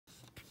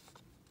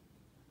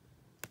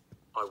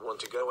I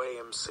want to go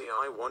AMC,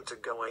 I want to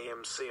go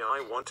AMC,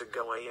 I want to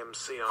go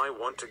AMC, I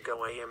want to go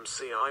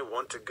AMC, I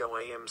want to go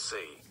AMC.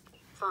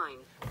 Fine.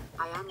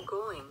 I am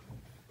going.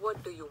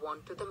 What do you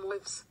want to the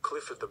moves?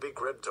 Clifford the big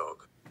red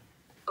dog.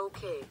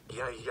 Okay. Yay,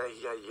 yay,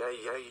 yay, yay,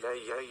 yay, yay,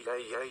 yay,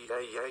 yay, yay, yay,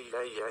 yay,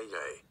 yay, yay,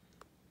 yay.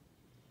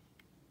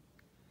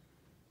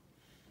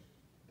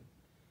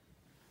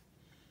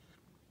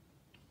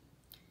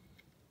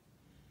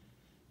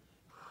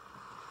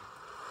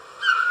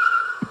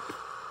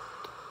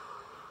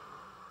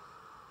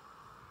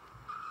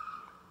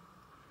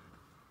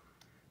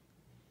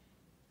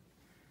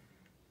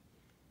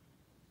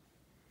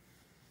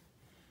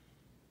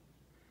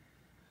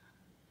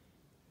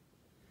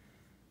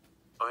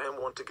 I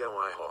am want to go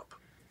IHOP.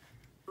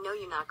 No,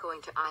 you're not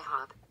going to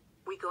IHOP.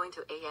 We going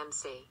to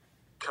AMC.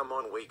 Come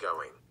on, we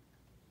going.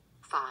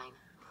 Fine.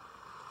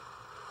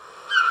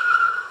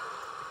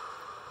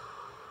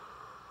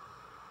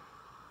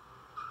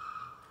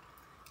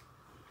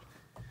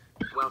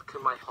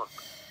 Welcome, IHOP.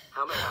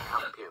 How may I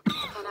help you?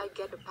 Can I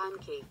get the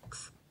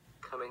pancakes?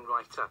 Coming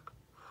right up.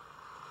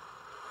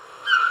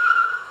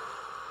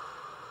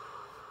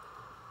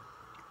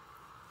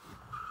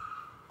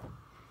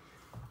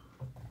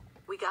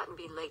 We gotten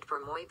be late for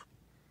Moib.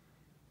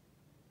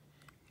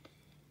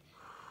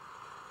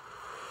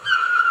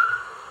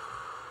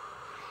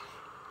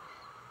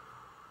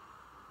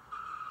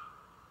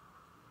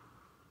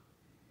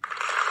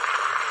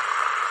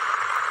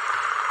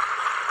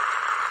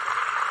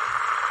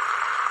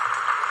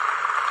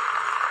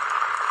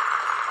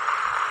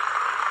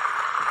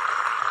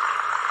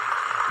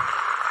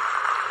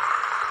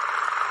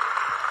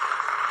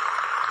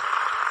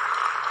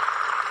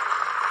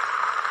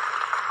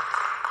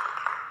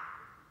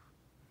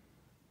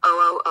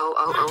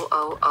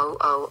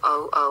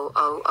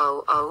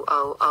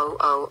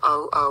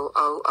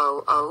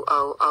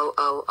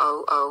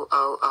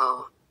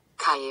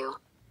 Caillou.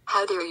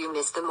 How dare you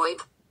miss the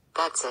Moib?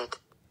 That's it.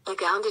 A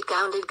gounded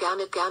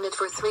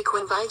for 3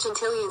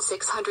 quinvigintillion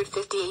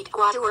 658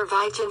 quatuor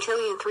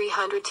vigintillion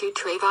 302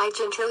 tre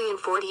vigintillion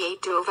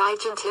 48 duo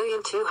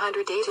vigintillion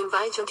 208 in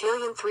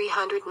vigintillion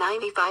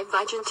 395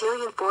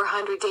 vigintillion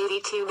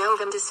 482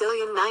 novum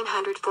decillion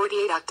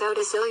 948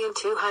 octodecillion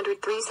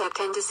 203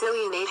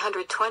 septendecillion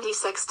 820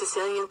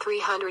 sextecillion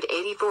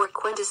 384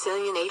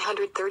 quindecillion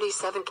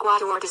 837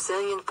 quatuor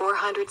decillion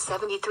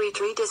 473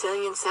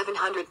 tridecillion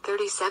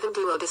 737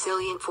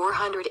 duodecillion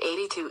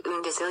 482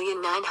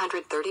 undecillion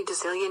 930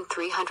 decillion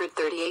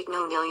 338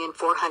 nonillion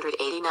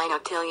 489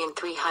 octillion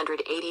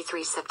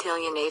 383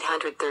 septillion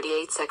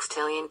 838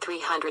 sextillion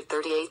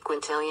 338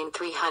 quintillion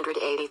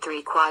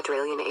 383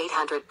 quadrillion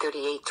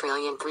 838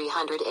 trillion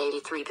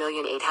 383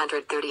 billion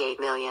 838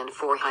 million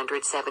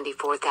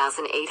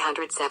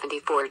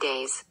 474,874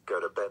 days.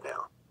 Go to bed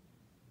now.